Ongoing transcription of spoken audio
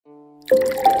Okay,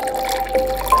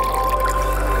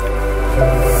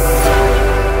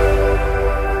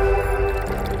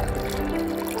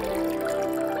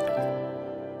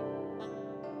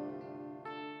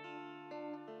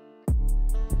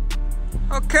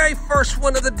 first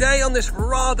one of the day on this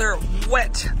rather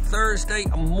wet Thursday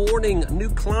morning. New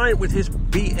client with his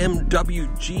BMW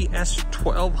GS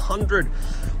 1200,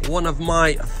 one of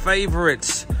my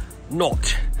favorites.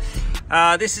 Not.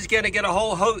 This is going to get a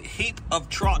whole heap of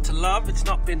trot to love. It's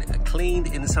not been cleaned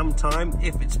in some time,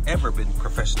 if it's ever been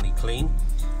professionally cleaned.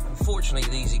 Unfortunately,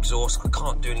 these exhausts, we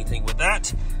can't do anything with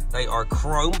that. They are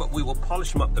chrome, but we will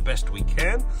polish them up the best we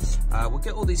can. We'll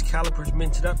get all these calipers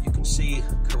minted up. You can see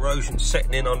corrosion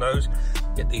setting in on those.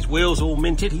 Get these wheels all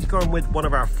minted. He's gone with one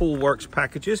of our full works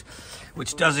packages,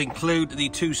 which does include the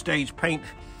 2-stage paint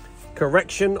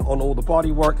correction on all the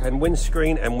bodywork and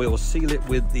windscreen, and we'll seal it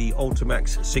with the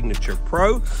Ultimaxx Signature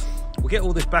Pro. We'll get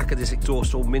all this back of this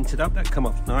exhaust all minted up. That come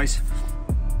up nice.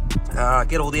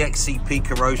 Get all the XCP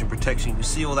corrosion protection. You can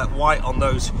see all that white on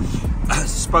those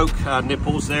spoke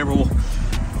nipples. They're all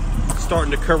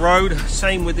starting to corrode.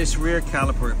 Same with this rear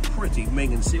caliper. Pretty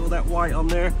minging. See all that white on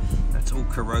there? That's all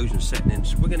corrosion setting in.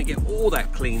 So we're going to get all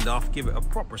that cleaned off, give it a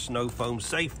proper Snowfoam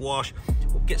safe wash.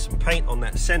 We'll get some paint on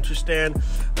that center stand,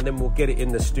 and then we'll get it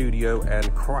in the studio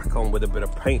and crack on with a bit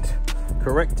of paint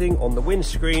correcting on the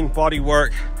windscreen,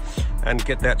 bodywork, and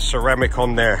get that ceramic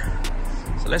on there.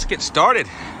 So let's get started.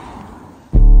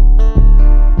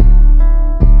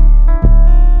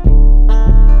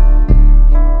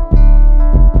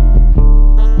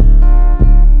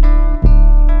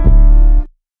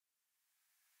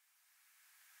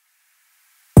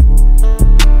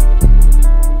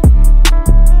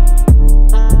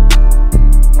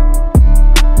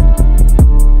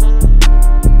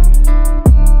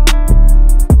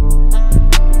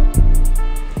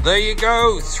 There you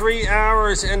go, 3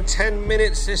 hours and 10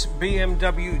 minutes. This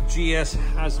BMW GS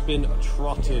has been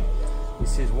trotted.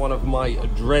 This is one of my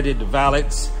dreaded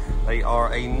valets. They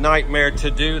are a nightmare to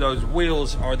do. Those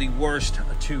wheels are the worst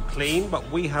to clean,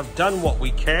 but we have done what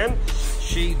we can.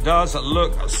 She does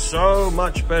look so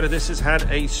much better. This has had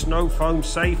a Snowfoam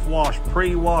safe wash,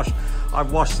 pre-wash.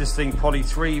 I've washed this thing probably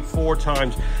 3-4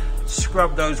 times.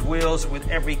 Scrubbed those wheels with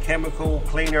every chemical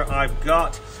cleaner I've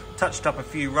got. Touched up a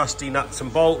few rusty nuts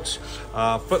and bolts.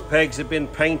 Foot pegs have been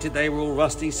painted. They were all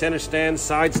rusty. Center stand,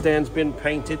 side stand's been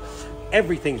painted.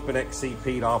 Everything's been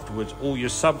XCP'd afterwards. All your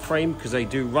subframe, because they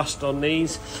do rust on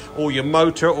these. All your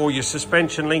motor, all your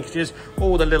suspension linkages.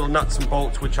 All the little nuts and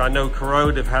bolts, which I know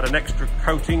corrode, have had an extra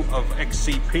coating of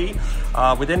XCP.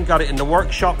 We then got it in the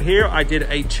workshop here. I did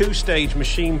a 2-stage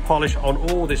machine polish on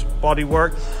all this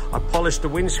bodywork. I polished the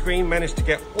windscreen, managed to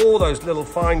get all those little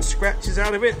fine scratches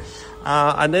out of it.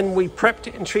 And then we prepped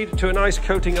it and treated it to a nice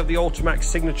coating of the Ultimaxx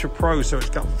Signature Pro. So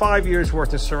it's got 5 years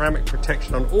worth of ceramic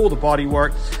protection on all the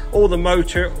bodywork, all the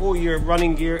motor, all your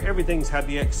running gear. Everything's had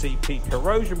the XCP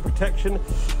corrosion protection.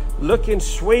 Looking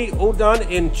sweet, all done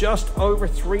in just over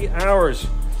 3 hours.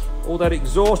 All that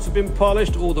exhaust has been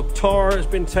polished, all the tar has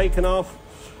been taken off.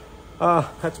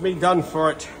 That's me done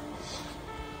for it.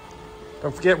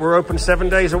 Don't forget, we're open 7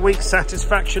 days a week.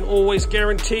 Satisfaction always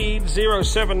guaranteed.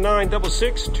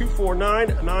 07966 249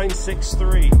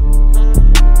 963.